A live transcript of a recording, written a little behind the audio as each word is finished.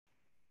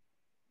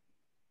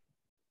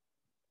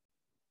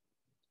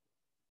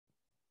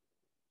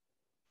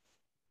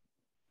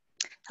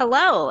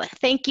Hello,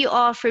 thank you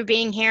all for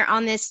being here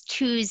on this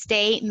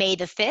Tuesday, May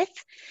the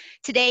 5th.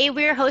 Today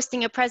we're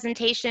hosting a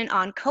presentation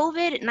on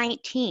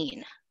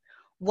COVID-19.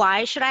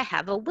 Why should I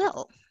have a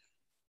will?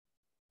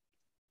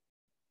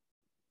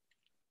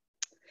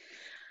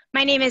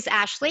 My name is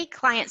Ashley,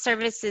 Client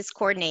Services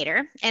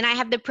Coordinator, and I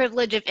have the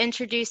privilege of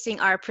introducing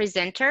our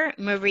presenter,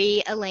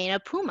 Marie Elena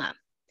Puma.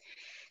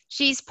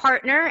 She's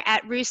partner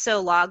at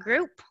Russo Law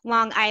Group,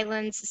 Long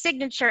Island's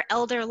signature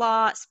elder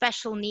law,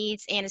 special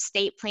needs, and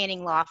estate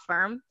planning law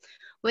firm,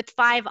 with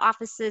 5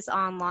 offices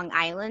on Long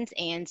Island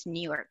and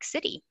New York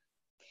City.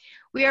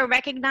 We are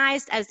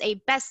recognized as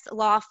a best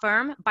law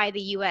firm by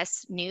the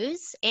U.S.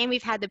 News, and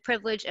we've had the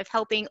privilege of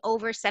helping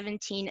over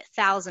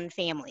 17,000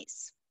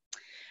 families.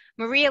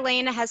 Marie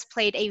Elena has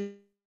played a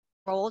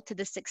role to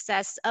the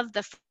success of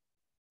the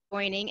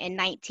joining in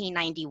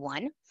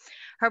 1991.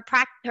 Her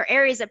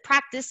areas of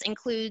practice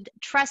include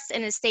trust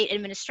and estate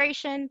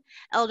administration,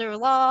 elder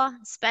law,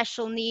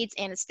 special needs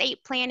and estate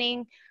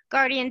planning,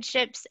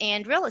 guardianships,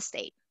 and real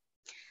estate.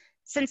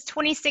 Since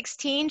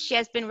 2016, she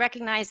has been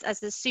recognized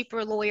as a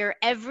super lawyer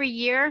every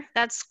year.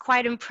 That's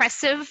quite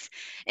impressive.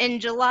 In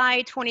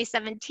July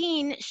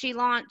 2017, she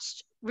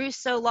launched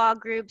Russo Law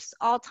Group's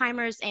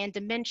Alzheimer's and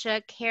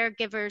Dementia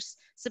Caregivers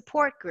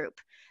Support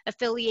Group,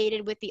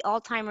 affiliated with the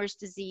Alzheimer's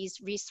Disease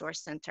Resource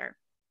Center.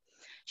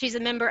 She's a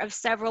member of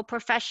several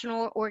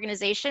professional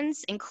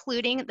organizations,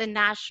 including the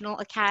National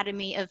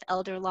Academy of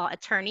Elder Law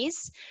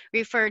Attorneys,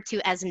 referred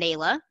to as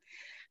NALA,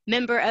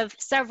 member of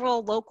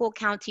several local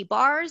county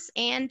bars,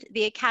 and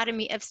the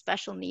Academy of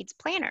Special Needs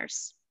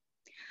Planners.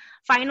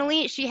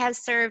 Finally, she has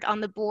served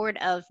on the board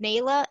of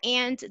NALA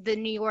and the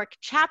New York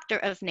chapter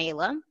of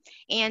NALA,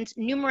 and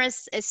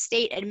numerous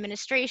estate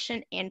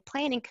administration and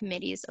planning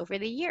committees over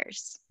the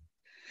years.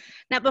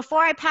 Now,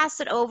 before I pass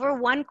it over,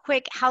 one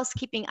quick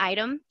housekeeping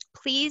item.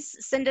 Please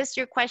send us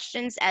your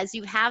questions as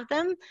you have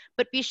them,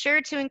 but be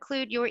sure to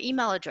include your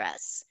email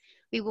address.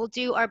 We will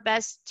do our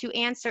best to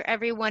answer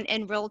everyone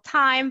in real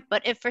time,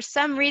 but if for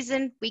some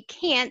reason we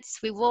can't,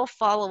 we will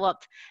follow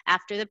up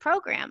after the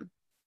program.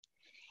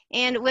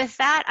 And with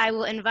that, I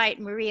will invite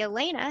Marie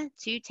Elena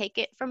to take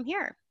it from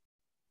here.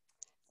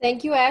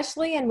 Thank you,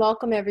 Ashley, and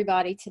welcome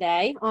everybody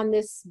today on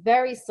this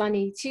very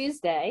sunny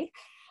Tuesday.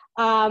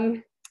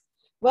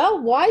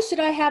 Well, why should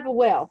I have a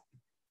will?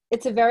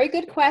 It's a very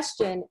good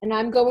question, and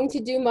I'm going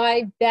to do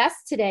my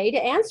best today to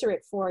answer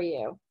it for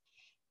you.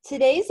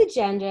 Today's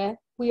agenda,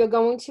 we are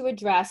going to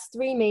address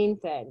 3 main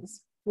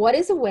things. What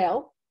is a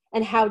will,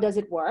 and how does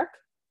it work?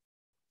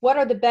 What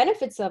are the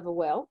benefits of a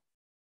will?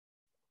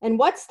 And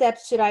what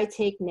steps should I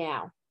take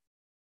now?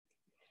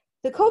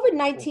 The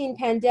COVID-19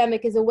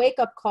 pandemic is a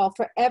wake-up call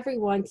for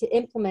everyone to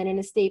implement an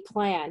estate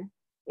plan.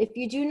 If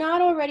you do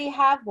not already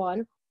have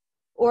one,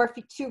 or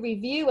to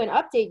review and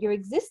update your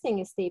existing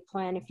estate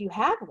plan if you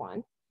have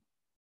one,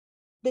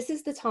 this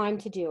is the time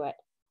to do it.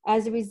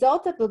 As a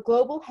result of the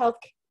global health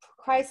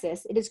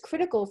crisis, it is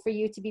critical for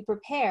you to be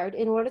prepared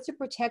in order to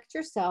protect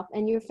yourself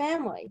and your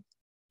family.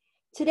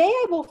 Today,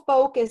 I will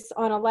focus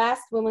on a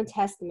last will and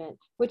testament,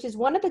 which is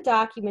one of the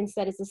documents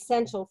that is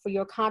essential for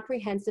your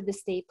comprehensive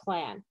estate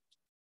plan.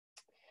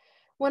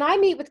 When I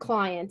meet with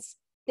clients,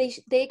 they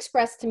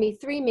express to me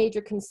 3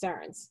 major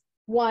concerns.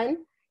 1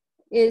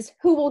 is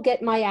who will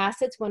get my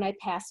assets when I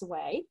pass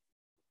away?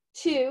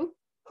 2,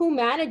 who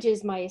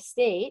manages my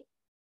estate?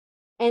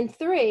 And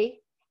 3,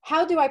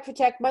 how do I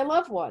protect my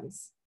loved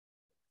ones?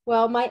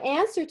 Well, my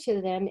answer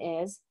to them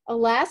is a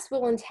last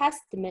will and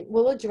testament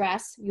will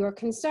address your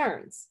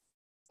concerns.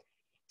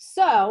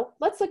 So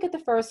let's look at the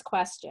first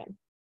question.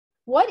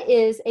 What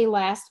is a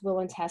last will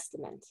and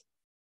testament?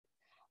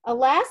 A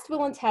last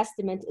will and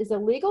testament is a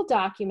legal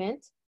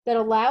document that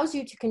allows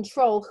you to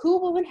control who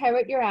will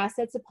inherit your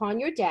assets upon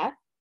your death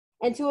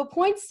and to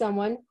appoint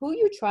someone who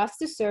you trust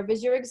to serve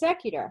as your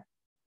executor.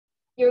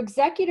 Your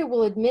executor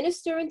will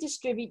administer and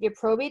distribute your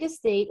probate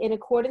estate in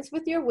accordance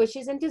with your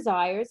wishes and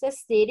desires as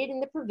stated in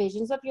the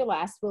provisions of your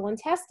last will and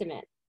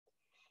testament.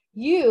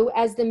 You,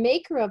 as the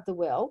maker of the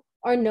will,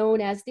 are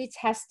known as the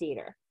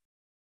testator.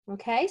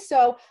 Okay,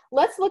 so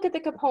let's look at the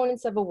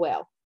components of a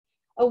will.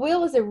 A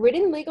will is a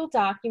written legal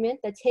document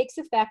that takes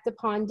effect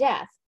upon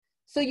death.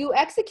 So you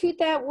execute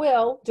that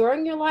will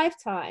during your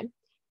lifetime,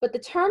 but the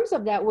terms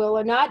of that will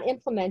are not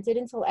implemented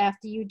until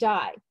after you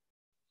die.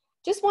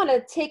 Just want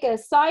to take a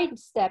side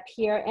step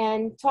here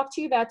and talk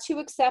to you about 2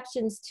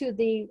 exceptions to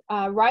the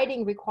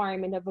writing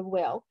requirement of a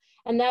will,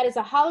 and that is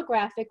a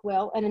holographic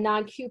will and a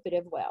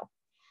non-cupative will.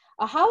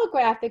 A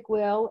holographic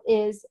will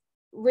is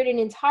written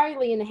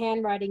entirely in the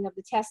handwriting of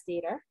the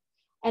testator,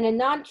 and a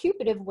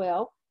non-cupative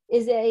will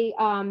is a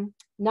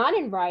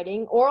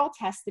non-in-writing oral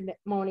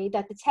testimony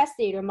that the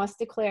testator must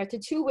declare to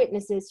 2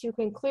 witnesses who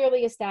can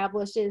clearly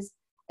establish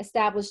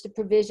the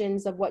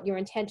provisions of what your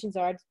intentions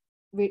are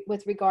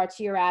with regard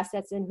to your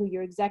assets and who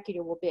your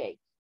executor will be.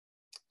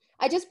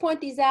 I just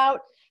point these out.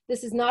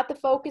 This is not the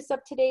focus of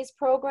today's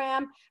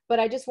program, but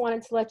I just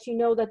wanted to let you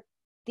know that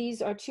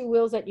these are 2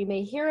 wills that you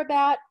may hear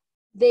about.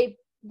 They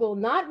will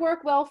not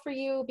work well for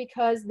you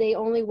because they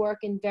only work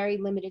in very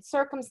limited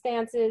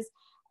circumstances.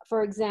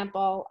 For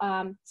example,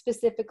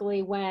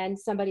 specifically when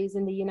somebody's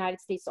in the United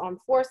States Armed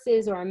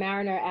Forces or a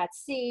mariner at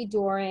sea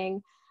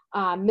during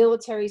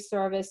military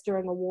service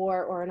during a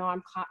war or an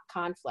armed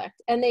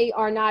conflict, and they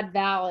are not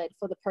valid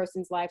for the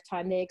person's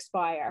lifetime. They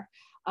expire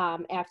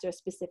after a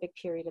specific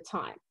period of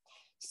time.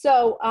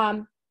 So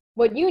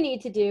what you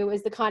need to do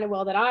is the kind of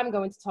will that I'm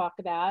going to talk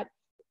about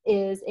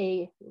is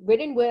a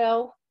written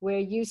will where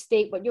you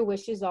state what your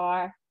wishes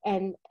are,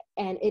 and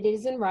it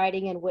is in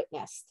writing and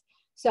witnessed.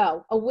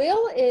 So a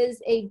will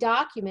is a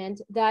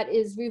document that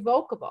is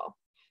revocable.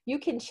 You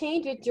can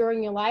change it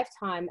during your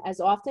lifetime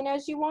as often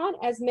as you want,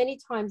 as many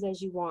times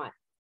as you want.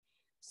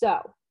 So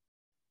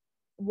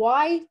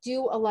why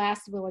do a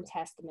last will and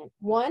testament?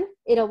 One,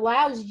 it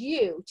allows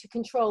you to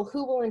control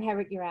who will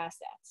inherit your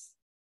assets.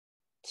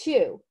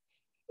 Two,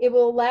 it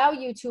will allow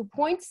you to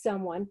appoint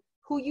someone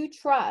who you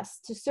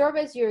trust to serve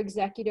as your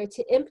executor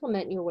to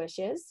implement your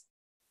wishes.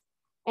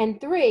 And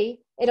three,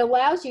 it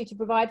allows you to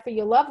provide for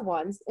your loved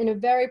ones in a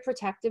very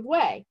protective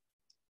way.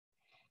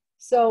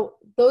 So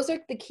those are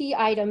the key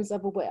items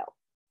of a will.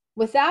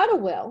 Without a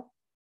will,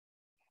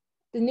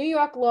 the New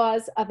York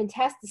laws of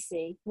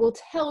intestacy will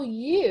tell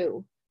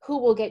you who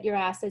will get your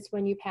assets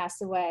when you pass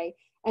away,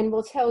 and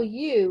will tell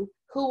you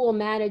who will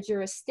manage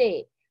your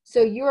estate.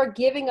 So you're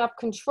giving up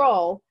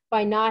control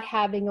by not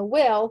having a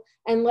will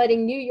and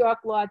letting New York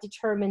law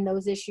determine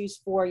those issues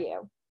for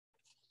you.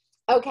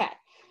 Okay,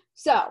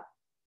 so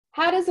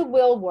how does a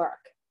will work?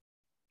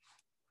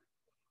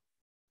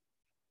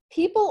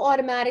 People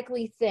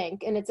automatically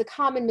think, and it's a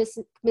common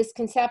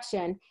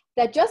misconception,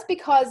 that just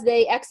because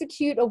they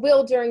execute a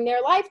will during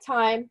their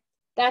lifetime,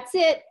 that's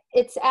it,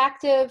 it's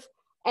active,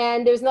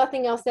 and there's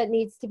nothing else that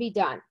needs to be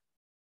done.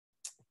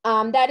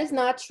 That is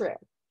not true.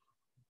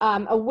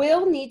 A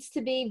will needs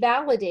to be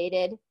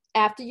validated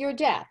after your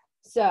death.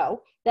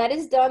 So that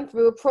is done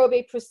through a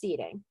probate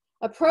proceeding.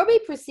 A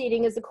probate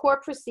proceeding is a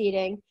court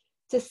proceeding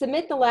to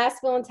submit the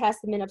last will and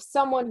testament of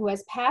someone who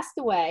has passed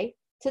away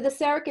to the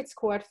surrogate's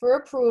court for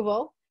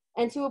approval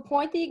and to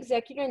appoint the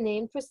executor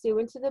named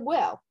pursuant to the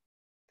will.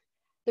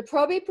 The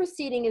probate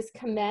proceeding is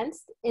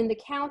commenced in the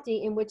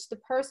county in which the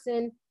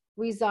person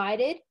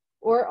resided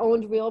or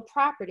owned real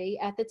property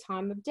at the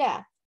time of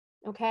death.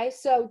 Okay,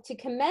 so to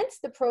commence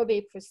the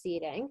probate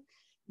proceeding,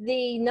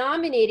 the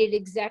nominated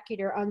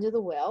executor under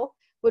the will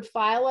would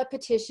file a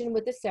petition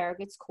with the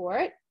surrogate's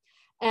court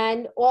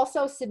and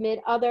also submit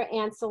other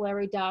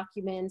ancillary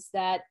documents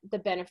that the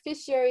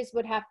beneficiaries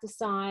would have to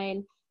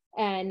sign,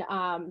 and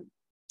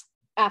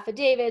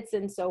affidavits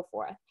and so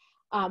forth.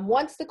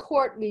 Once the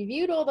court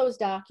reviewed all those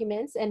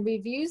documents and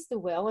reviews the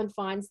will and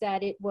finds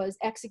that it was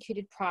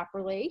executed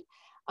properly,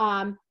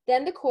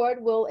 then the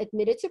court will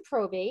admit it to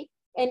probate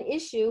and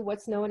issue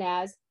what's known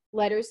as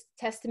letters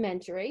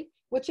testamentary,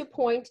 which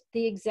appoint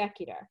the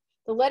executor.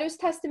 The letters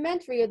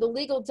testamentary are the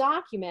legal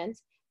document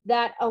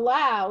that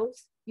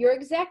allows your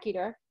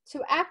executor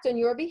to act on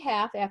your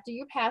behalf after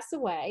you pass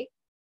away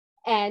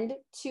and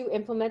to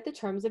implement the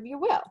terms of your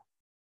will.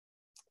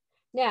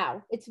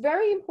 Now, it's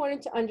very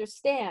important to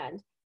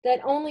understand that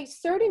only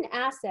certain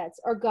assets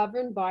are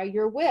governed by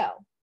your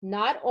will,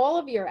 not all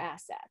of your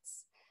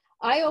assets.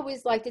 I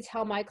always like to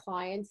tell my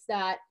clients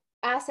that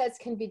assets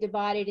can be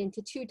divided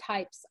into two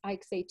types, I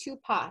say two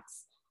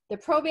pots, the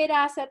probate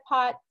asset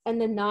pot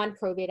and the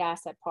non-probate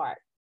asset part.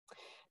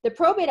 The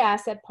probate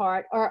asset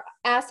part are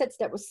assets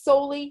that were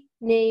solely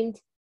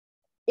named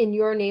in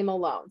your name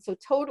alone, so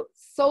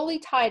solely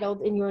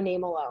titled in your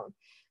name alone.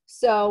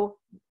 So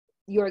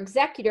your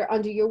executor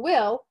under your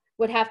will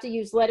would have to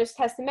use letters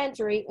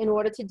testamentary in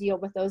order to deal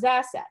with those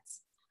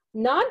assets.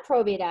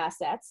 Non-probate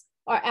assets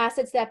are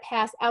assets that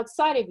pass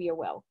outside of your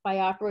will by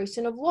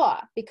operation of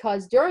law,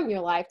 because during your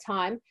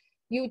lifetime,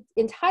 you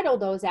entitle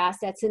those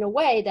assets in a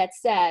way that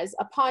says,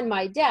 upon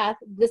my death,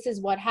 this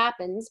is what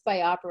happens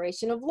by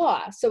operation of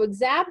law. So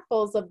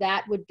examples of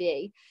that would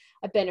be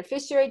a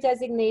beneficiary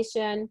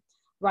designation,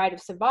 right of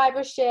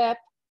survivorship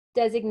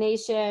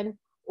designation,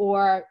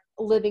 or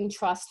living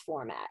trust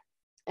format.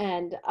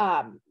 And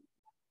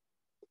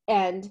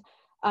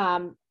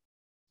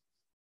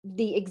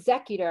the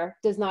executor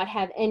does not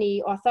have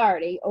any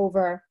authority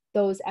over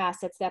those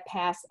assets that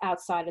pass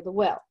outside of the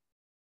will.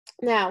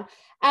 Now,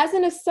 as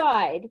an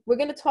aside, we're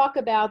going to talk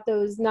about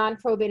those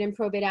non-probate and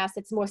probate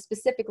assets more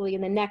specifically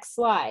in the next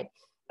slide.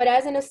 But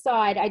as an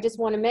aside, I just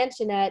want to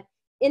mention that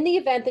in the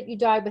event that you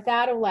die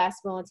without a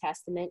last will and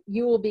testament,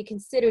 you will be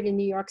considered in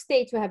New York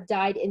State to have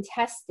died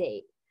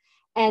intestate.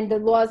 And the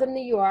laws of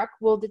New York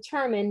will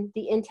determine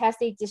the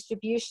intestate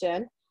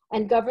distribution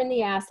and govern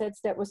the assets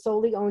that were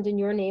solely owned in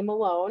your name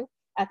alone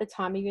at the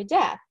time of your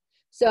death.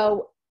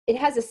 So it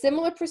has a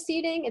similar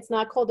proceeding. It's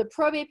not called a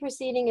probate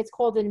proceeding. It's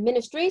called an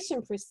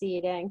administration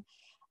proceeding.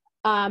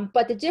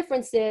 But the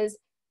difference is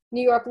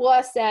New York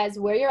law says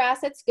where your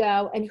assets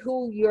go and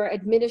who your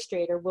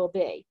administrator will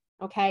be.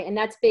 Okay, and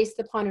that's based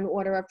upon an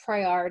order of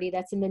priority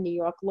that's in the New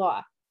York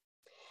law.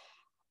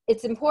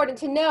 It's important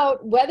to note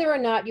whether or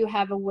not you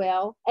have a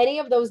will, any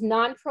of those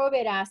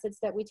non-probate assets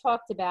that we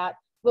talked about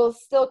will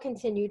still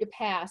continue to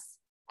pass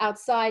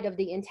outside of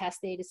the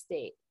intestate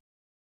estate.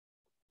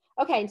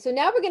 Okay, so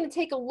now we're going to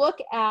take a look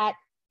at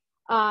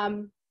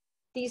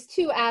these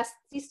two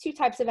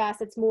types of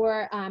assets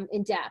more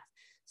in depth.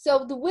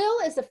 So the will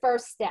is the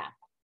first step.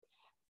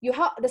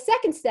 The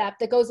second step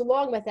that goes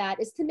along with that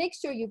is to make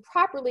sure you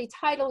properly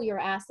title your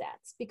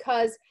assets,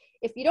 because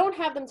if you don't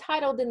have them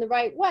titled in the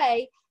right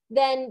way,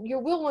 then your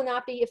will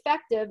not be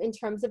effective in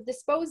terms of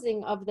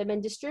disposing of them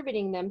and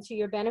distributing them to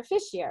your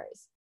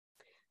beneficiaries.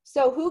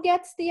 So who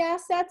gets the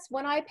assets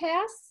when I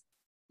pass?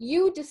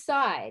 You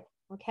decide,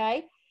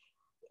 okay?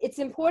 It's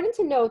important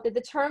to note that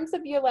the terms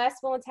of your last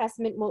will and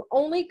testament will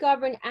only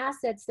govern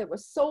assets that were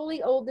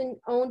solely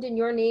owned in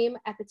your name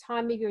at the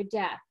time of your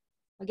death.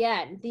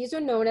 Again, these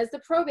are known as the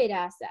probate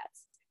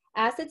assets.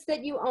 Assets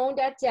that you owned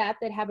at death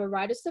that have a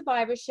right of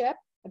survivorship,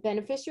 a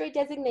beneficiary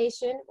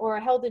designation, or are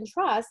held in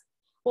trust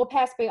will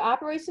pass by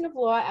operation of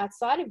law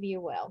outside of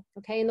your will,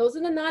 okay? And those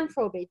are the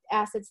non-probate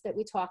assets that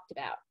we talked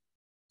about.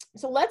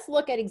 So let's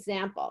look at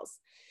examples.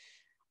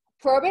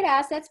 Probate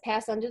assets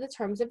pass under the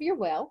terms of your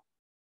will,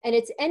 and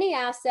it's any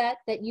asset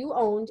that you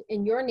owned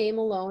in your name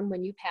alone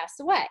when you pass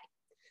away.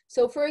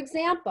 So for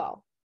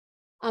example,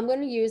 I'm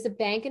going to use a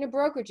bank and a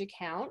brokerage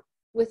account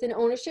with an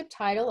ownership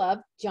title of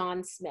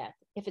John Smith.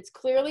 If it's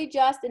clearly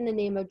just in the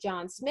name of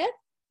John Smith,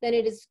 then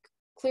it is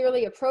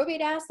clearly a probate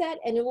asset,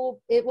 and it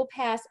will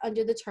pass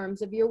under the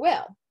terms of your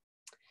will.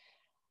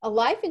 A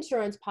life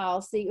insurance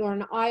policy or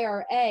an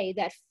IRA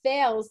that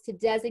fails to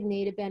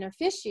designate a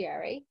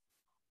beneficiary,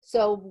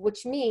 so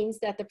which means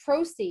that the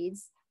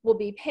proceeds will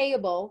be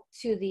payable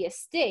to the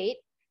estate,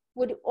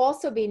 would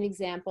also be an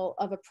example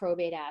of a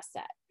probate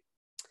asset.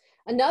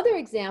 Another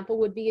example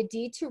would be a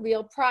deed to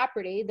real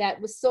property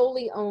that was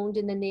solely owned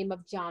in the name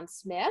of John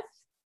Smith,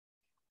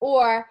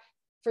 or,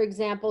 for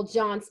example,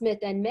 John Smith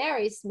and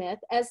Mary Smith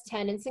as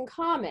tenants in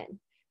common.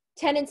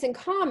 Tenants in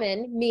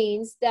common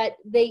means that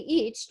they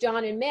each,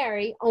 John and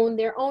Mary, own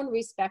their own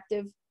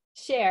respective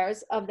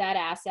shares of that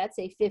asset,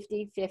 say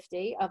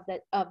 50-50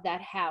 of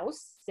that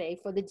house, say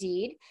for the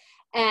deed,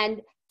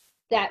 and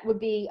that would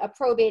be a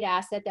probate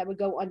asset that would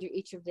go under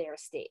each of their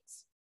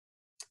estates.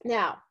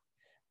 Now,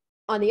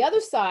 on the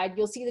other side,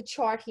 you'll see the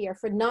chart here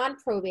for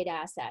non-probate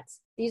assets.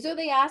 These are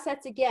the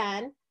assets,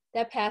 again,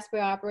 that pass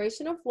by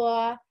operation of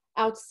law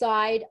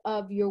outside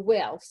of your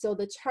will. So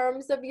the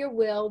terms of your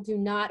will do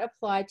not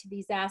apply to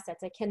these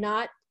assets. I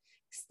cannot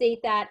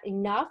state that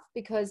enough,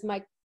 because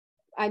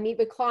I meet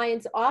with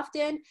clients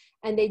often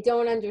and they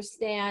don't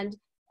understand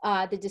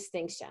the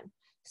distinction.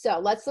 So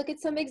let's look at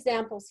some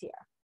examples here.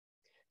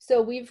 So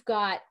we've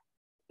got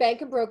bank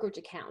and brokerage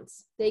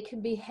accounts. They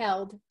can be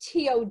held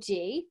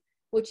TOD,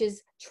 which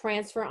is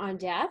transfer on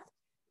death,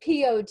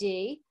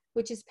 POD,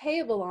 which is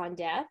payable on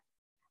death,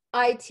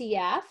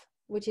 ITF,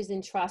 which is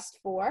in trust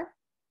for,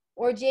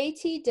 or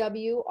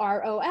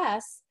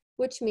JTWROS,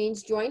 which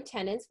means joint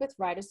tenants with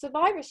right of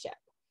survivorship.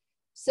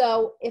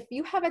 So if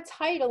you have a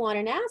title on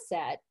an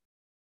asset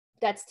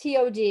that's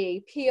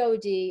TOD,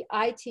 POD,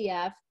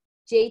 ITF,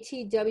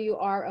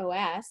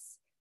 JTWROS,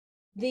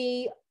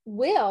 the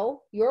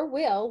will, your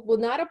will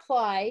not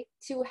apply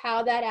to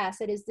how that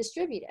asset is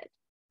distributed,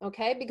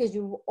 okay? Because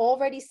you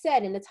already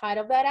said in the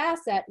title of that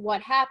asset what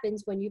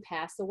happens when you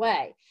pass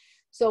away.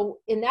 So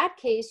in that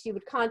case, you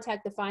would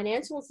contact the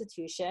financial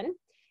institution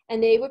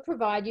and they would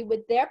provide you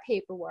with their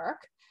paperwork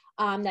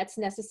that's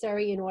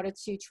necessary in order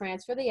to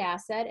transfer the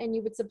asset, and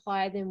you would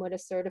supply them with a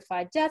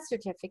certified death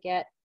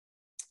certificate.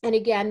 And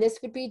again, this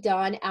would be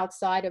done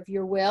outside of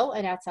your will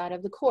and outside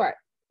of the court.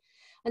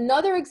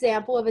 Another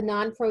example of a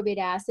non-probate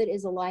asset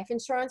is a life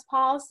insurance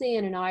policy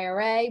and an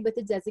IRA with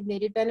a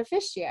designated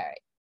beneficiary.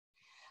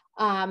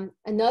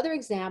 Another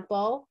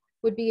example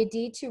would be a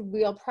deed to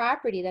real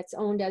property that's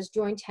owned as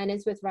joint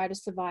tenants with right of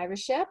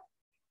survivorship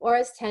or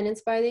as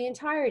tenants by the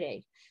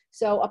entirety.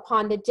 So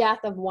upon the death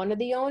of one of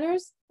the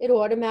owners, it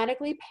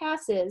automatically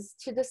passes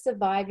to the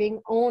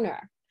surviving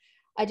owner.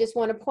 I just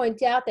want to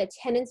point out that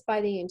tenants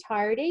by the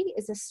entirety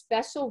is a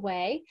special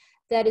way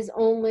that is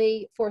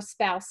only for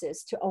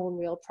spouses to own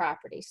real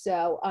property.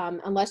 So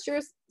unless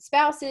you're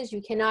spouses,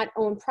 you cannot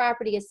own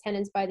property as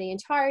tenants by the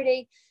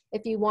entirety.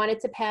 If you want it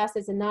to pass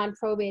as a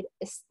non-probate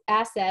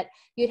asset,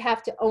 you'd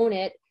have to own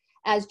it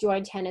as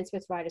joint tenants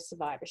with right of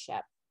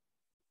survivorship.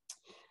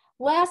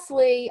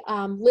 Lastly,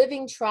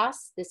 living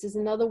trust. This is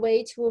another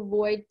way to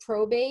avoid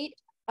probate,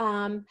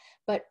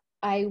 but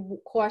I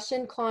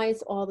caution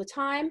clients all the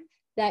time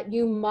that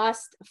you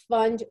must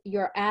fund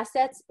your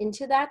assets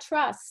into that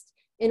trust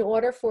in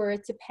order for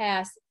it to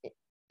pass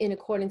in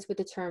accordance with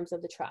the terms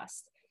of the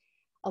trust.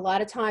 A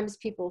lot of times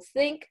people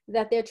think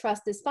that their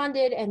trust is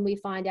funded, and we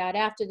find out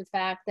after the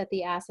fact that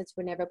the assets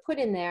were never put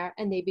in there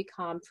and they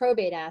become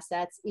probate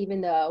assets,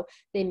 even though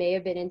they may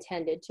have been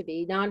intended to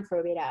be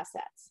non-probate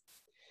assets.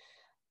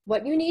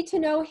 What you need to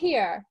know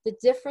here, the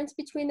difference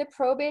between the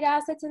probate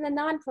assets and the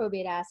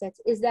non-probate assets,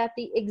 is that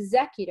the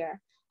executor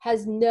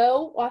has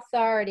no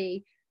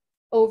authority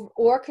over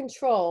or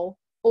control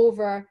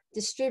over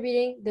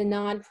distributing the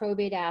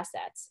non-probate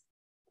assets.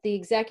 The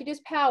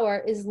executor's power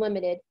is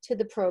limited to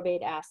the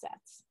probate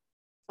assets.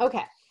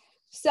 Okay,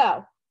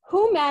 so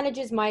who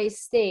manages my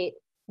estate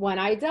when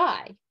I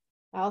die?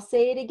 I'll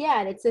say it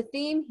again. It's a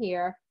theme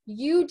here.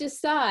 You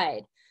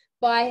decide.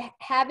 By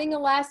having a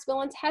last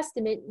will and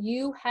testament,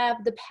 you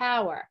have the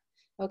power,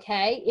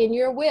 okay, in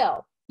your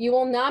will. You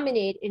will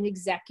nominate an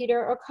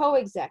executor or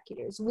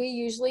co-executors. We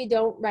usually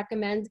don't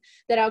recommend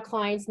that our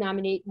clients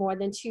nominate more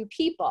than 2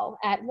 people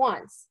at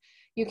once.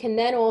 You can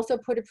then also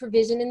put a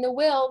provision in the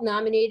will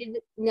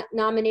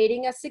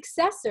nominating a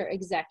successor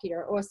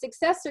executor or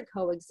successor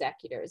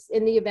co-executors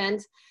in the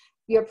event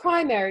your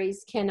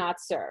primaries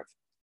cannot serve.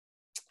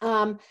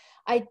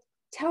 I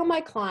tell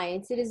my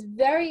clients it is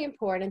very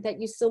important that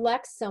you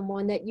select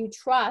someone that you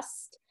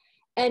trust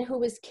and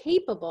who is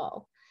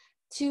capable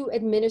to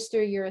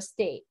administer your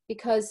estate,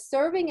 because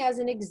serving as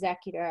an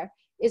executor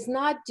is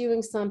not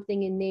doing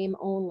something in name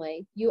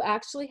only. You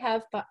actually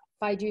have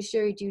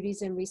fiduciary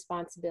duties and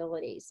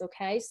responsibilities,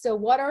 okay? So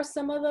what are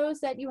some of those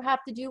that you have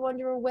to do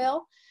under a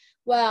will?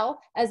 Well,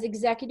 as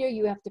executor,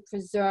 you have to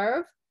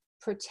preserve,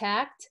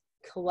 protect,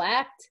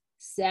 collect,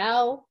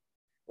 sell,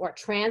 or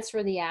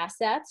transfer the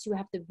assets. You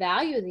have to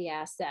value the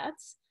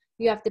assets.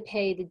 You have to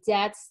pay the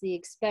debts, the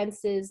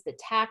expenses, the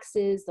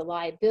taxes, the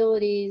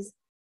liabilities,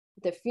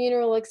 the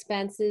funeral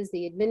expenses,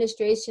 the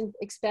administration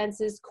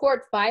expenses,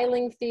 court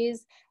filing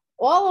fees.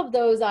 All of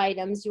those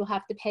items you'll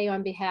have to pay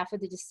on behalf of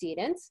the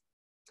decedent.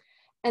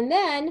 And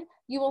then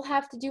you will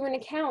have to do an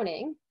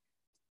accounting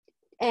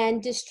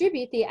and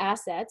distribute the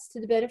assets to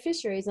the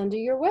beneficiaries under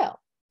your will.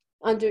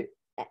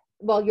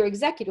 Well, your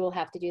executor will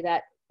have to do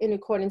that in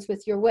accordance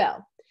with your will.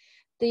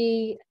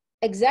 The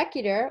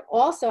executor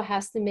also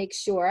has to make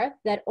sure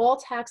that all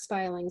tax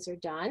filings are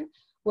done,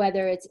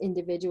 whether it's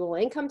individual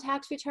income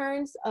tax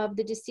returns of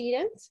the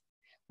decedent,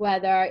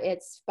 whether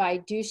it's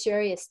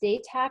fiduciary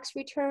estate tax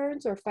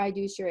returns or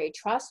fiduciary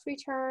trust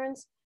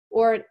returns,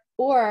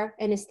 or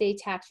an estate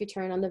tax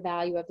return on the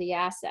value of the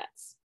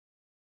assets.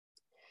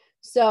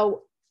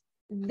 So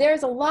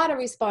there's a lot of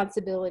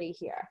responsibility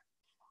here.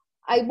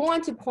 I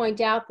want to point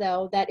out,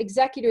 though, that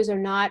executors are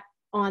not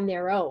on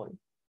their own.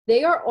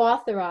 They are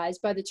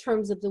authorized by the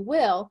terms of the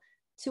will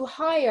to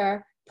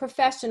hire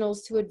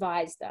professionals to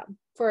advise them.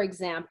 For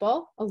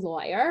example, a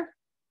lawyer,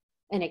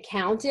 an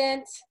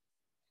accountant,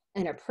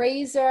 an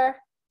appraiser,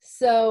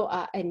 so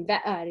an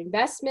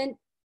investment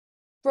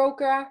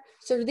broker.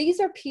 So these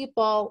are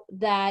people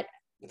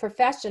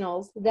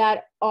professionals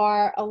that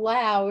are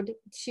allowed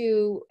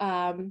to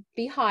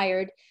be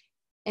hired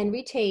and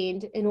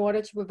retained in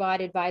order to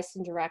provide advice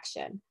and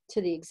direction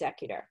to the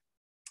executor.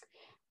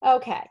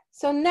 Okay,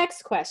 so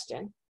next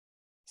question.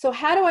 So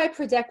how do I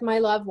protect my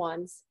loved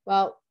ones?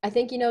 Well, I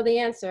think you know the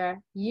answer.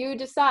 You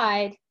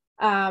decide.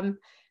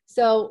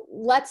 So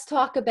let's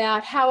talk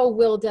about how a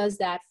will does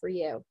that for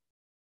you.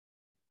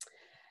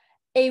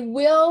 A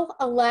will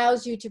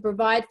allows you to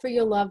provide for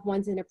your loved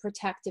ones in a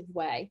protective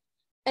way.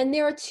 And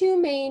there are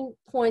 2 main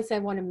points I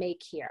want to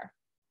make here.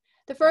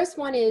 The first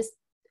one is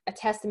a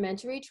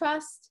testamentary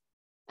trust,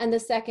 and the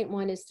second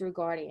one is through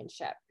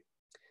guardianship.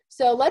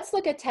 So let's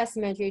look at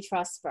testamentary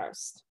trust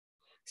first.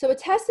 So a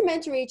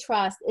testamentary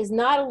trust is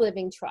not a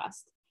living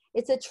trust.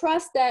 It's a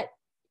trust that,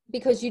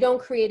 because you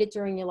don't create it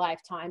during your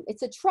lifetime,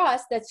 it's a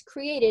trust that's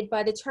created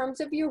by the terms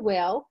of your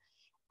will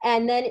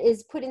and then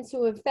is put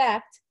into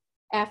effect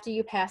after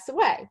you pass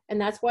away. And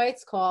that's why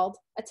it's called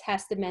a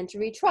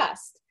testamentary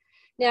trust.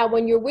 Now,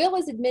 when your will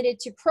is admitted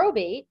to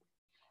probate,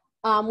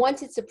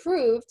 once it's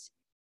approved,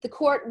 the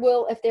court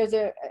will, if there's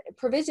a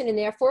provision in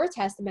there for a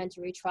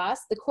testamentary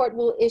trust, the court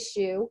will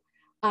issue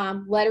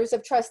letters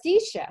of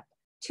trusteeship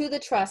to the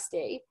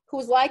trustee,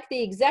 who's like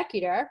the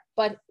executor,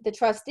 but the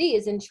trustee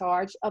is in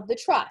charge of the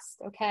trust,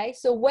 okay?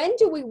 So when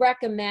do we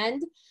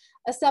recommend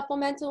a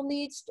supplemental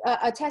needs,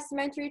 a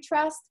testamentary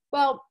trust?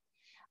 Well,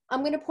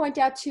 I'm gonna point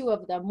out 2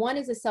 of them. One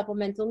is a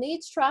supplemental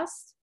needs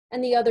trust,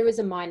 and the other is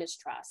a minors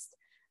trust.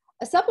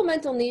 A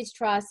supplemental needs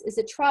trust is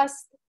a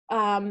trust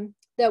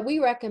that we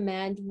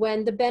recommend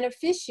when the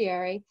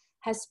beneficiary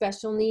has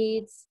special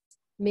needs,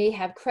 may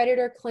have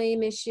creditor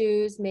claim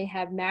issues, may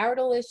have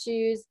marital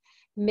issues,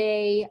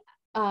 may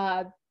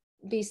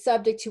be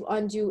subject to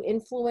undue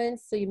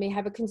influence. So you may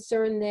have a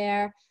concern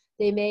there.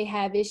 They may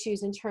have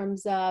issues in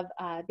terms of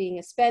being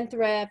a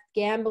spendthrift,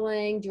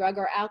 gambling, drug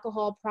or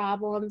alcohol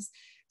problems.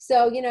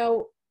 So, you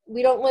know,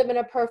 we don't live in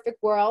a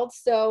perfect world.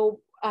 So,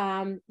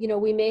 you know,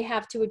 we may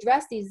have to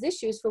address these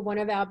issues for one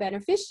of our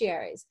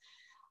beneficiaries.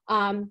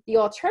 The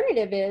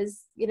alternative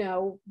is, you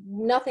know,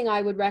 nothing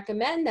I would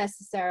recommend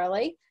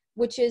necessarily,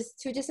 which is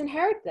to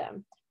disinherit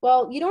them.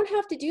 Well, you don't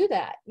have to do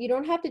that. You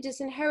don't have to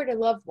disinherit a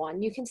loved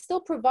one. You can still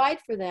provide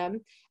for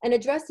them and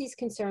address these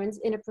concerns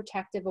in a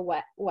protective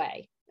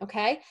way,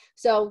 okay?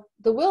 So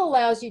the will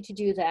allows you to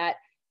do that,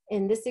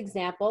 in this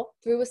example,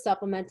 through a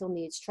supplemental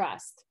needs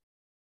trust.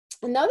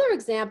 Another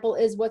example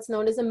is what's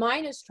known as a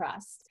minors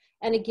trust.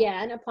 And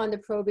again, upon the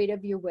probate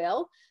of your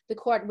will, the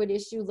court would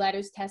issue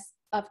letters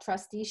of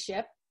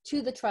trusteeship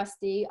to the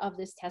trustee of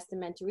this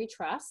testamentary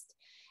trust.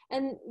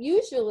 And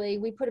usually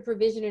we put a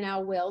provision in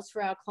our wills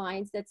for our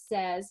clients that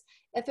says,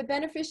 if a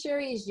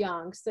beneficiary is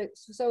young,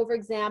 so for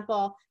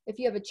example, if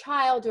you have a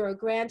child or a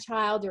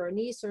grandchild or a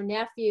niece or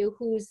nephew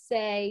who's,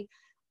 say,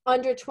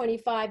 under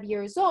 25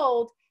 years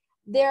old,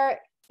 their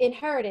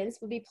inheritance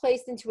would be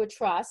placed into a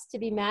trust to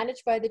be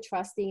managed by the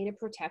trustee in a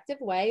protective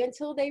way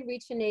until they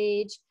reach an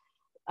age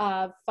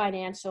of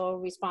financial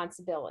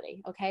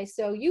responsibility. Okay,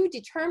 so you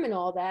determine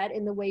all that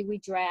in the way we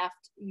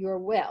draft your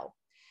will.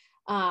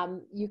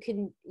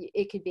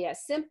 It could be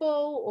as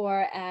simple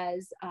or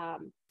as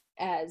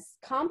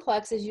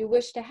complex as you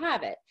wish to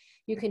have it.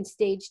 You can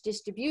stage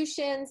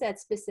distributions at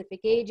specific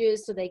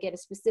ages so they get a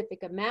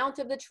specific amount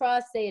of the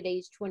trust, say at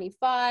age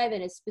 25,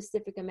 and a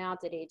specific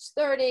amount at age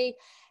 30,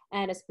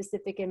 and a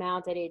specific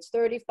amount at age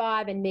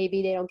 35, and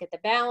maybe they don't get the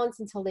balance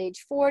until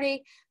age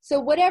 40.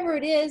 So whatever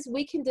it is,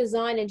 we can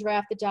design and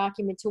draft the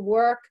document to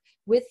work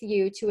with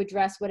you to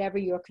address whatever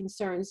your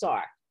concerns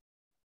are.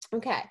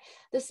 Okay,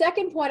 the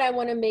second point I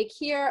want to make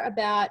here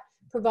about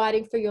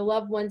providing for your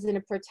loved ones in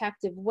a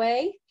protective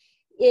way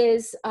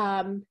is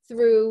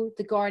through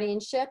the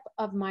guardianship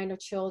of minor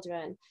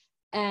children.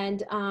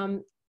 And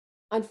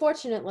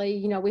unfortunately,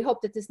 you know, we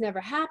hope that this never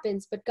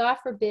happens, but God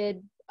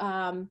forbid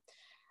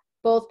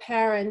both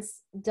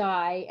parents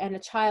die and a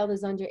child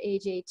is under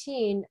age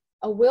 18,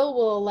 a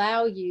will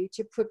allow you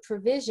to put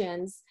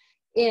provisions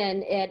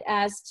in it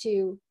as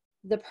to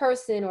the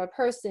person or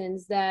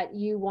persons that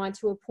you want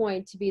to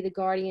appoint to be the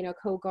guardian or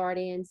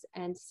co-guardians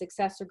and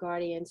successor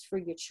guardians for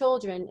your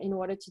children in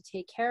order to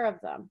take care of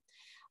them.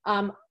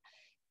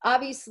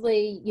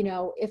 Obviously, you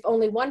know, if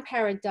only one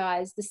parent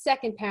dies, the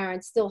second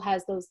parent still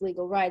has those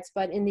legal rights.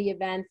 But in the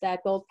event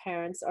that both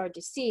parents are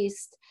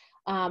deceased,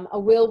 a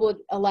will would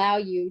allow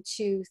you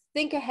to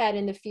think ahead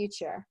in the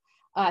future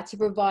to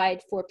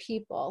provide for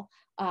people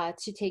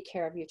to take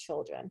care of your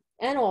children,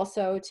 and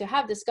also to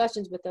have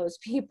discussions with those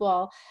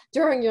people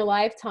during your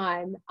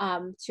lifetime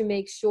to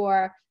make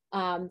sure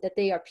that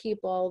they are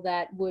people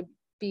that would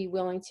be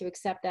willing to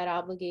accept that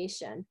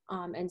obligation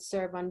and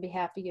serve on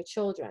behalf of your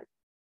children.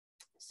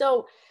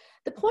 So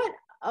the point,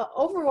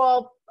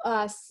 overall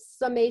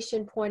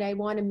summation point I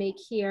want to make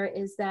here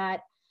is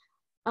that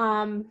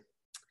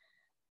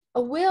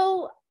a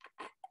will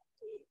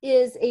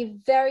is a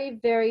very,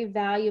 very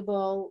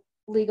valuable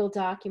legal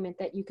document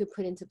that you could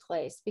put into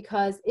place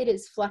because it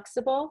is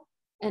flexible.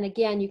 And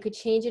again, you could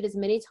change it as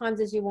many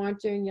times as you want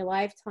during your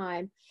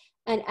lifetime.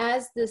 And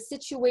as the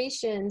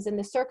situations and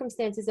the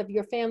circumstances of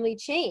your family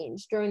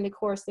change during the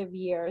course of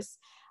years,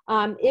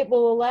 it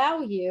will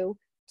allow you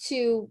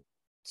to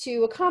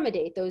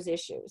accommodate those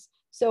issues.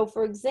 So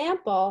for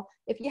example,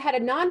 if you had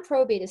a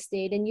non-probate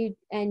estate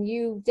and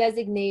you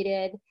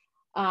designated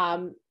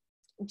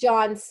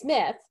John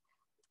Smith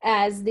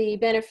as the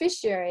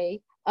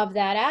beneficiary of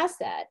that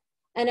asset,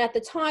 and at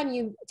the time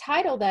you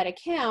titled that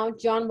account,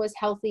 John was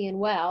healthy and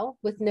well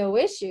with no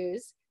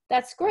issues,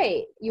 that's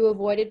great. You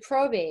avoided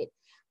probate.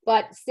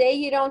 But say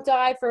you don't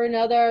die for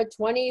another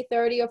 20,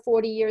 30, or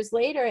 40 years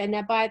later, and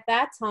that by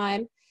that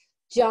time,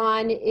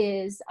 John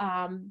is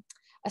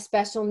a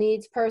special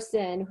needs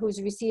person who's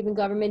receiving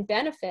government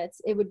benefits,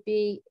 it would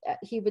be,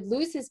 he would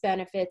lose his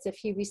benefits if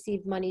he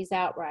received monies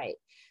outright.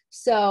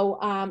 So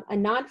a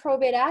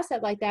non-probate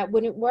asset like that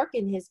wouldn't work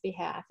in his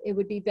behalf. It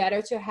would be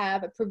better to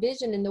have a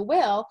provision in the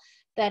will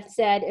that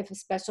said if a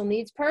special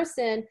needs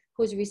person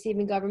who's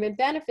receiving government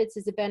benefits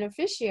is a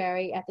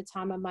beneficiary at the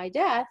time of my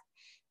death,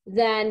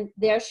 then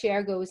their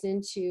share goes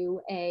into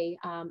a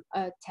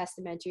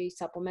testamentary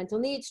supplemental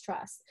needs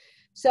trust.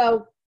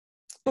 So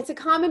it's a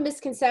common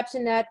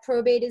misconception that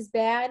probate is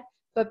bad,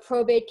 but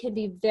probate can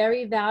be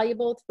very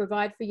valuable to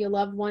provide for your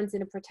loved ones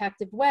in a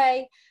protective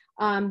way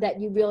that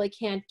you really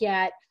can't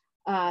get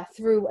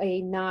through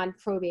a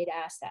non-probate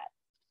asset.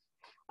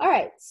 All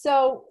right,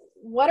 so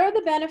what are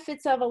the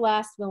benefits of a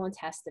last will and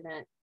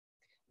testament?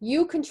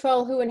 You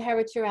control who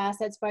inherits your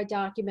assets by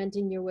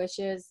documenting your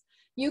wishes.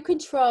 You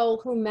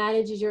control who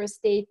manages your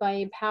estate by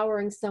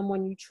empowering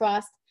someone you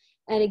trust.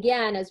 And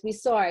again, as we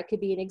saw, it could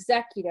be an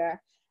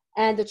executor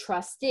and a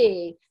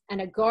trustee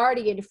and a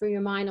guardian for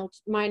your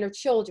minor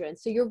children.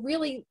 So you're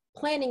really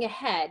planning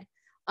ahead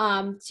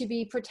to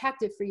be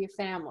protected for your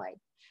family.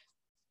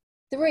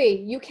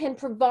 3, you can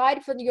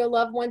provide for your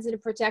loved ones in a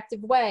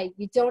protective way.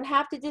 You don't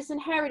have to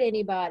disinherit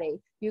anybody.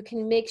 You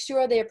can make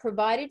sure they're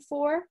provided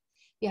for.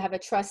 You have a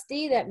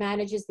trustee that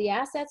manages the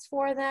assets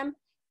for them,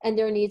 and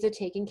their needs are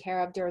taken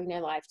care of during their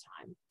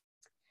lifetime.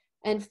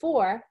 And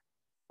 4,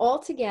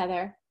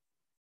 altogether,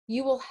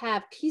 you will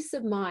have peace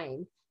of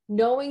mind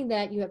knowing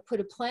that you have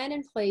put a plan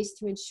in place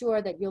to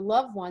ensure that your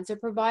loved ones are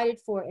provided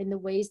for in the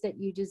ways that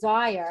you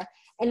desire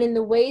and in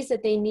the ways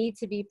that they need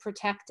to be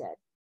protected.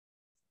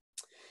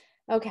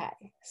 Okay,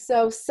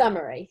 so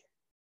summary.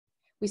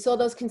 We saw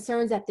those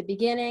concerns at the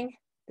beginning,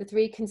 the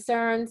 3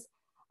 concerns.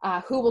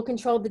 Who will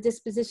control the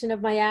disposition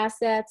of my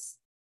assets?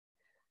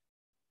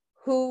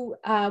 Who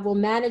will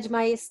manage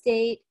my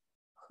estate?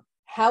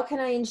 How can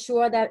I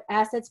ensure that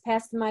assets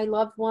pass to my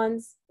loved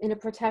ones in a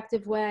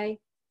protective way?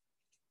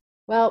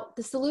 Well,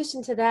 the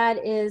solution to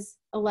that is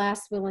a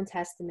last will and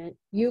testament.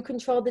 You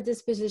control the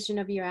disposition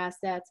of your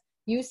assets.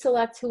 You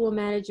select who will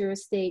manage your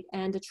estate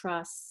and a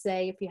trust,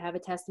 say if you have a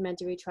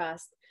testamentary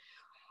trust,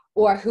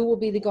 or who will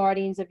be the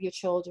guardians of your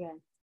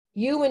children.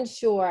 You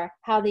ensure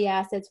how the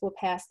assets will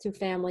pass to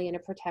family in a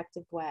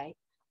protective way.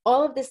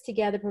 All of this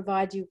together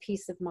provides you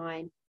peace of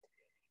mind.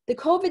 The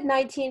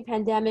COVID-19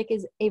 pandemic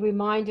is a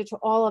reminder to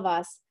all of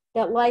us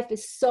that life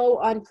is so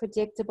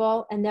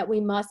unpredictable and that we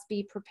must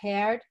be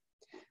prepared.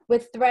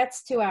 With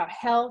threats to our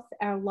health,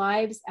 our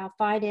lives, our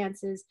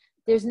finances,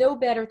 there's no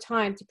better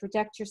time to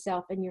protect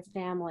yourself and your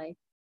family.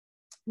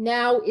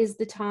 Now is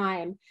the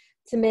time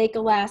to make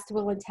a last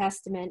will and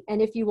testament.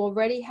 And if you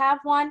already have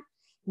one,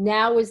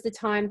 now is the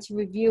time to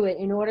review it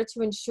in order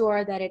to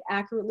ensure that it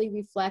accurately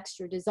reflects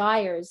your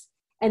desires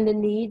and the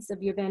needs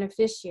of your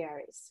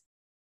beneficiaries.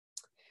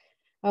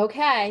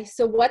 Okay,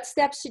 so what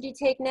steps should you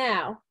take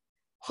now?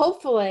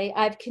 Hopefully,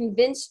 I've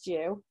convinced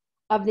you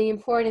of the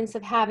importance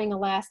of having a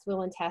last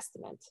will and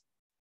testament.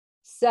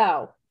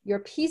 So, your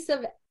peace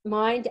of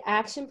mind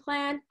action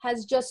plan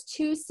has just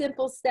 2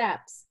 simple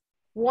steps.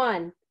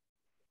 1,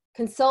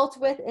 consult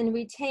with and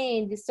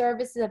retain the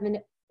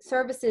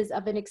services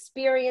of an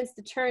experienced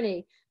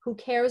attorney who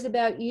cares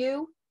about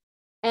you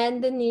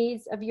and the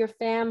needs of your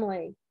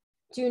family.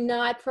 Do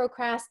not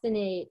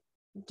procrastinate.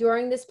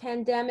 During this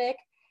pandemic,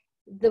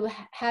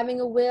 having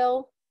a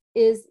will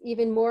is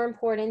even more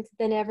important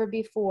than ever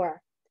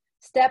before.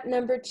 Step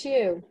number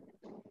 2,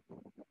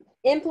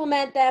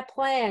 implement that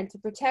plan to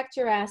protect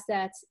your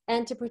assets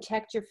and to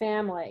protect your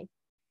family.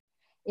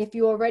 If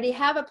you already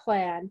have a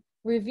plan,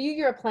 review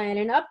your plan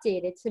and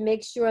update it to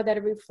make sure that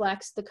it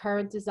reflects the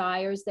current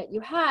desires that you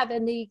have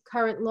and the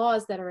current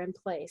laws that are in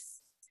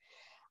place.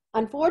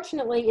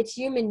 Unfortunately, it's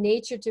human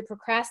nature to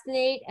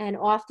procrastinate, and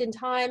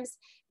oftentimes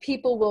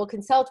people will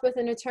consult with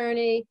an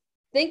attorney,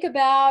 think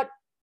about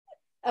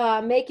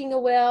making a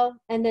will,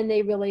 and then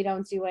they really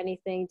don't do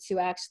anything to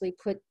actually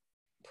put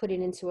it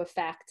into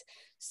effect.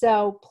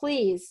 So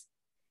please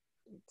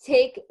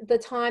take the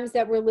times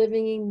that we're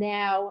living in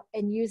now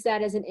and use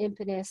that as an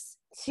impetus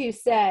to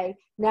say,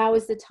 now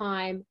is the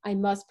time I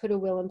must put a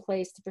will in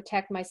place to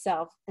protect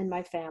myself and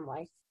my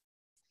family.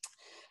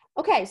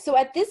 Okay, so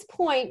at this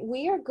point,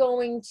 we are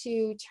going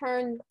to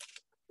turn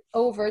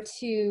over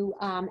to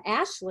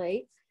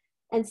Ashley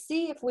and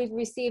see if we've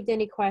received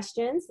any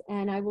questions,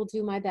 and I will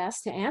do my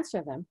best to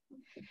answer them.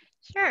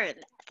 Sure.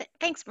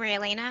 Thanks, Maria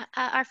Elena.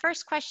 Our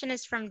first question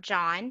is from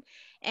John,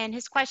 and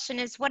his question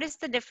is, what is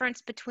the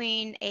difference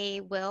between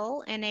a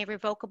will and a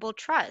revocable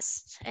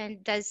trust?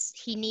 And does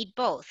he need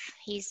both?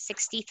 He's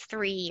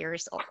 63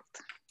 years old.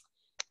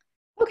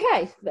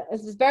 Okay,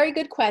 this is a very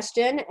good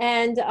question.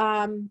 And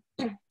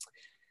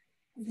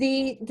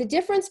the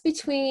difference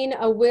between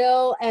a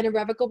will and a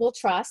revocable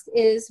trust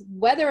is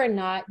whether or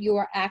not you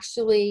are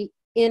actually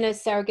in a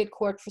surrogate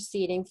court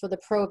proceeding for the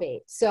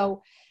probate.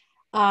 So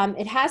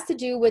it has to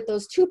do with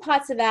those 2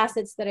 pots of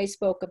assets that I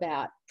spoke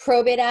about,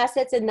 probate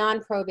assets and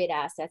non-probate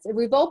assets. A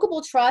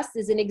revocable trust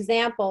is an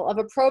example of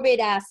a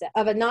probate asset,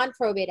 of a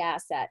non-probate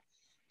asset,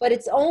 but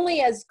it's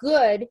only as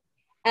good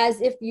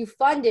as if you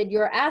funded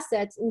your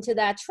assets into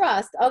that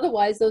trust.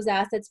 Otherwise, those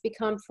assets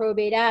become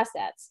probate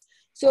assets.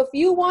 So if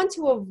you want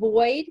to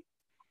avoid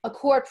a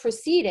court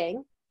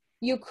proceeding,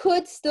 you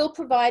could still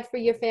provide for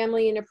your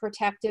family in a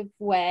protective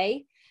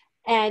way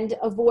and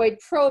avoid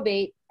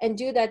probate and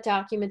do that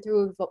document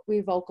through a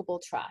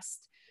revocable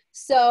trust.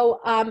 So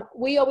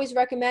we always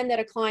recommend that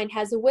a client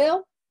has a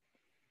will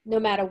no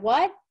matter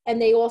what,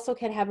 and they also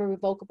can have a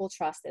revocable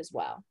trust as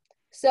well.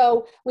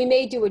 So we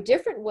may do a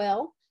different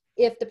will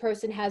if the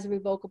person has a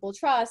revocable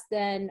trust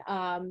than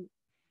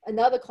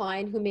another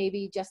client who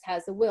maybe just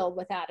has a will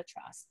without a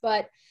trust.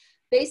 But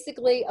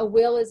basically, a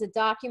will is a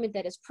document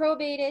that is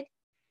probated,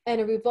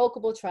 and a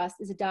revocable trust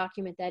is a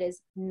document that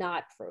is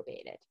not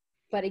probated.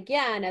 But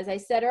again, as I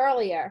said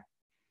earlier,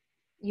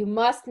 you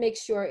must make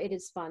sure it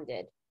is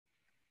funded.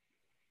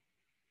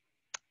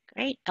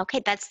 Great.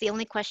 Okay, that's the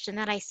only question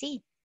that I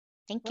see.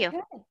 Thank you.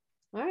 Okay.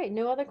 All right,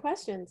 no other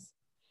questions.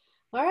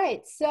 All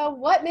right, so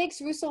what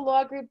makes Russo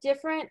Law Group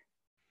different?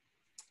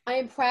 I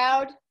am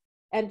proud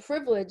and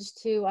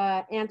privileged to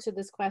answer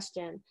this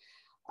question.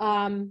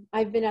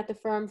 I've been at the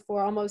firm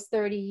for almost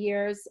 30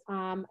 years,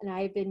 and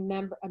I've been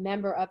a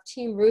member of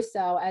Team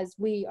Russo, as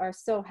we are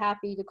so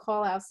happy to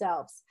call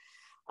ourselves.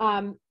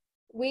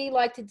 We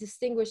like to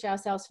distinguish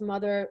ourselves from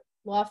other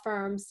law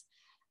firms,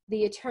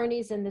 the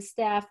attorneys and the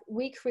staff.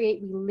 We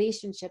create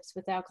relationships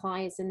with our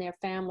clients and their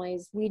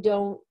families.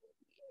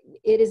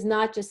 It is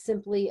not just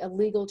simply a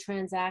legal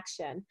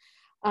transaction.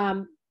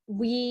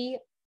 We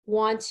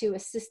want to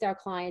assist our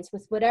clients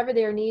with whatever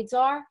their needs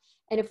are.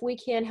 And if we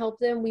can't help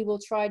them, we will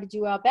try to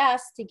do our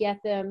best to get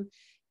them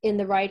in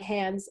the right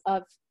hands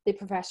of the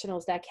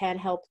professionals that can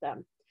help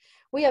them.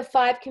 We have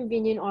 5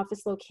 convenient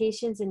office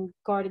locations in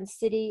Garden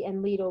City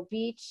and Lido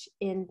Beach,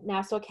 in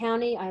Nassau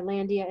County,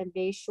 Islandia and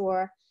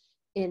Bayshore,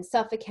 in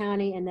Suffolk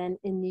County, and then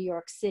in New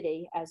York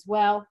City as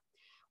well.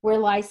 We're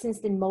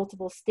licensed in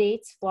multiple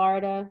states,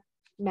 Florida,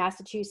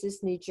 Massachusetts,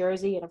 New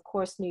Jersey, and of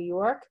course, New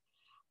York.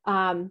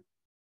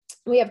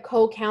 We have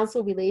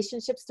co-counsel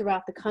relationships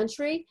throughout the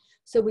country.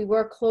 So we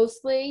work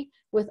closely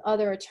with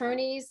other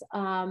attorneys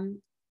so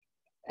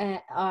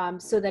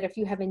that if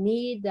you have a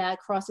need that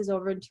crosses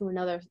over into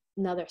another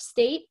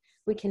state,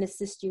 we can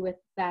assist you with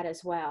that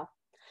as well.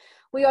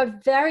 We are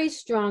very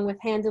strong with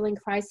handling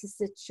crisis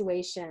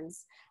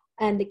situations.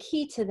 And the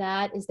key to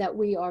that is that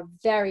we are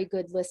very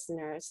good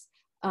listeners,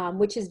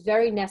 which is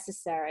very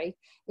necessary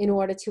in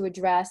order to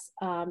address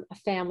a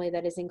family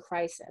that is in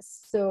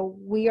crisis. So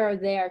we are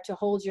there to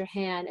hold your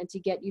hand and to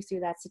get you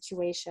through that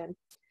situation.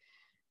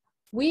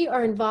 We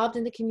are involved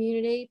in the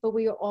community, but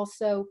we are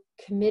also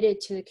committed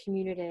to the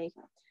community.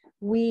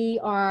 We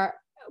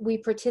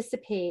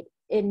participate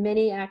in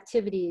many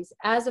activities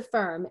as a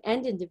firm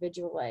and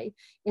individually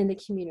in the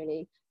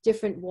community.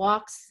 Different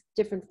walks,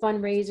 different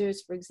fundraisers.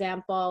 For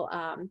example,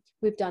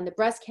 we've done the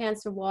breast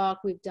cancer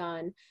walk, we've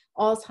done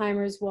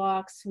Alzheimer's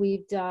walks,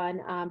 we've done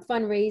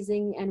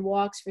fundraising and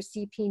walks for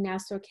CP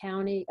Nassau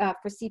County,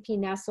 for CP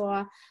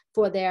Nassau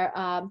for their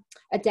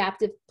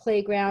adaptive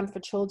playground for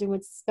children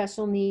with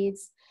special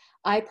needs.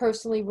 I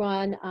personally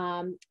run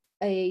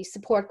a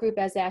support group,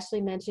 as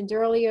Ashley mentioned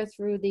earlier,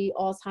 through the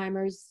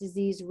Alzheimer's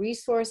Disease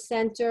Resource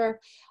Center,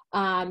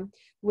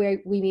 where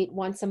we meet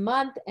once a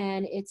month,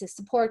 and it's a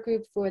support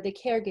group for the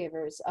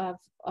caregivers of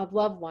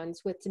loved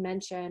ones with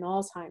dementia and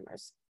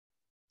Alzheimer's.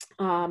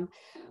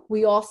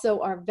 We also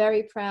are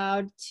very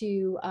proud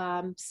to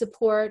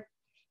support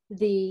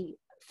the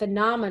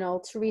phenomenal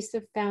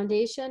Teresa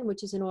Foundation,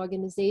 which is an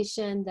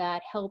organization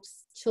that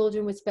helps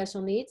children with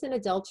special needs and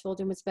adult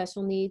children with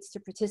special needs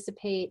to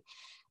participate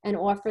and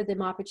offer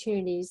them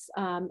opportunities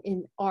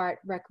in art,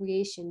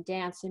 recreation,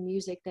 dance, and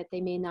music that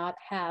they may not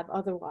have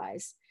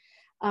otherwise.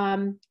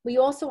 We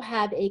also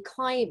have a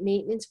client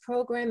maintenance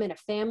program and a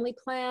family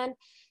plan.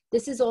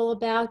 This is all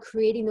about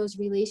creating those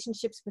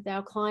relationships with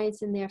our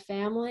clients and their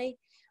family.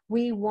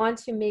 We want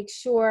to make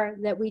sure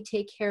that we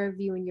take care of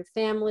you and your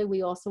family.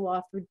 We also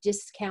offer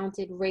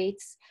discounted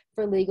rates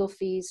for legal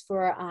fees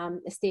for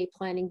estate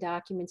planning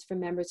documents for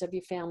members of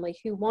your family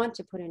who want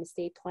to put an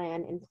estate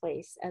plan in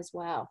place as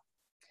well.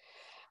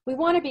 We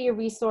want to be a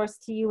resource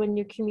to you and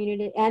your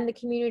community and the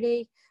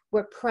community.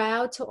 We're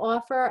proud to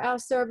offer our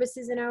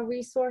services and our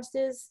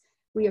resources.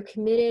 We are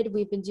committed.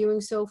 We've been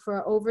doing so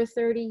for over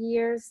 30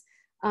 years.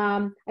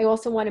 I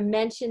also want to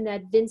mention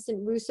that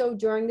Vincent Russo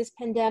during this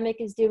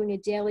pandemic is doing a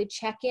daily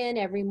check-in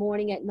every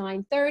morning at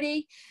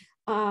 9:30,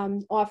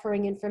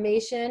 offering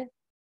information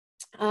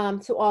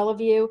to all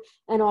of you.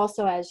 And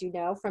also, as you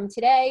know, from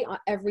today,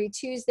 every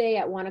Tuesday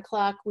at 1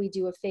 o'clock, we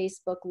do a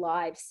Facebook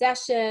Live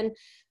session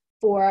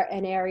for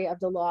an area of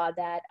the law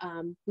that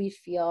we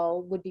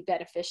feel would be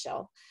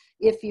beneficial.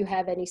 If you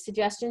have any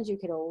suggestions, you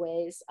can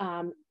always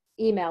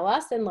email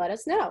us and let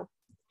us know.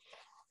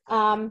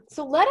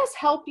 So let us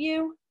help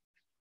you.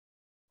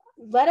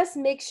 Let us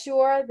make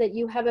sure that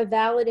you have a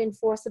valid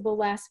enforceable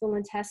last will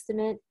and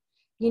testament.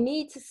 You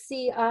need to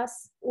see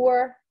us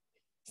or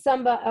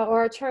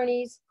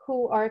attorneys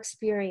who are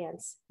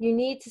experienced. You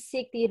need to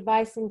seek the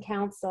advice and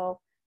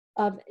counsel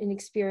of an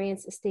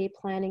experienced estate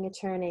planning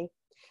attorney.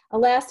 A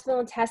last will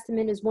and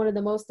testament is one of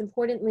the most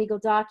important legal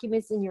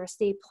documents in your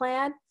estate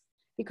plan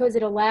because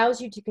it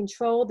allows you to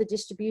control the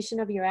distribution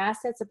of your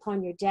assets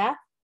upon your death.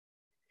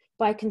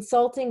 By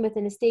consulting with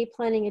an estate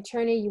planning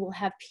attorney, you will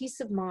have peace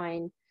of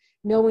mind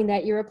knowing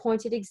that your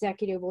appointed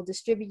executive will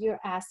distribute your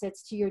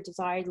assets to your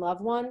desired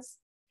loved ones,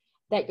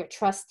 that your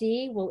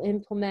trustee will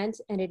implement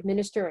and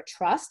administer a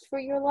trust for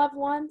your loved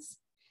ones.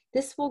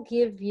 This will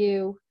give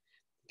you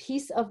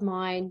peace of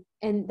mind,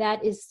 and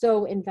that is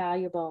so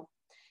invaluable.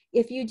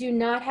 If you do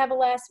not have a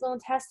last will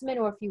and testament,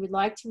 or if you would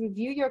like to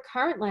review your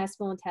current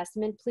last will and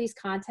testament, please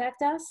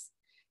contact us.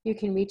 You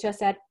can reach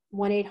us at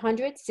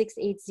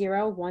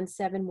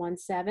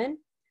 1-800-680-1717.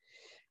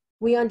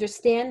 We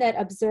understand that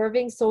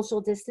observing social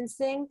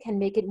distancing can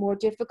make it more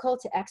difficult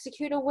to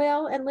execute a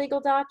will and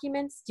legal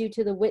documents due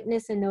to the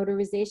witness and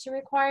notarization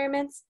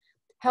requirements.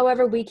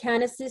 However, we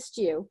can assist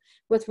you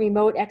with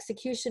remote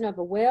execution of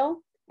a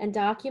will and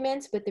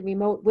documents, with the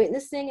remote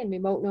witnessing and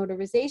remote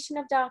notarization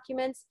of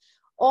documents,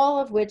 all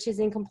of which is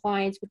in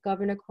compliance with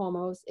Governor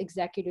Cuomo's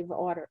executive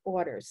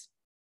orders.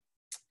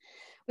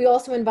 We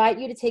also invite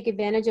you to take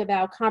advantage of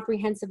our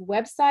comprehensive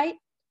website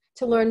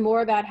to learn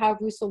more about how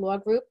Russo Law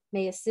Group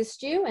may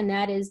assist you, and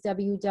that is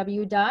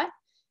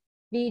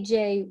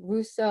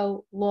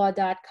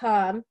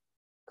www.vjrussolaw.com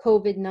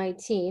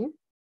COVID-19,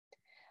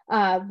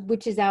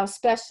 which is our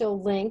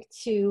special link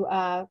to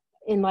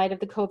in light of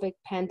the COVID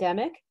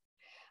pandemic.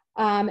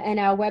 And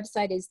our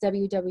website is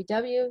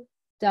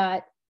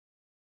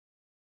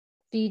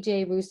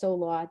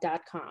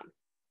www.vjrussolaw.com.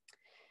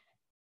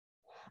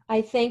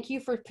 I thank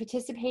you for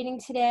participating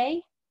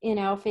today in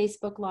our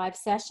Facebook Live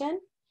session.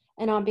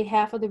 And on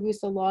behalf of the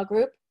Russo Law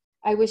Group,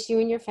 I wish you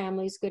and your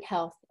families good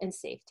health and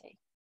safety.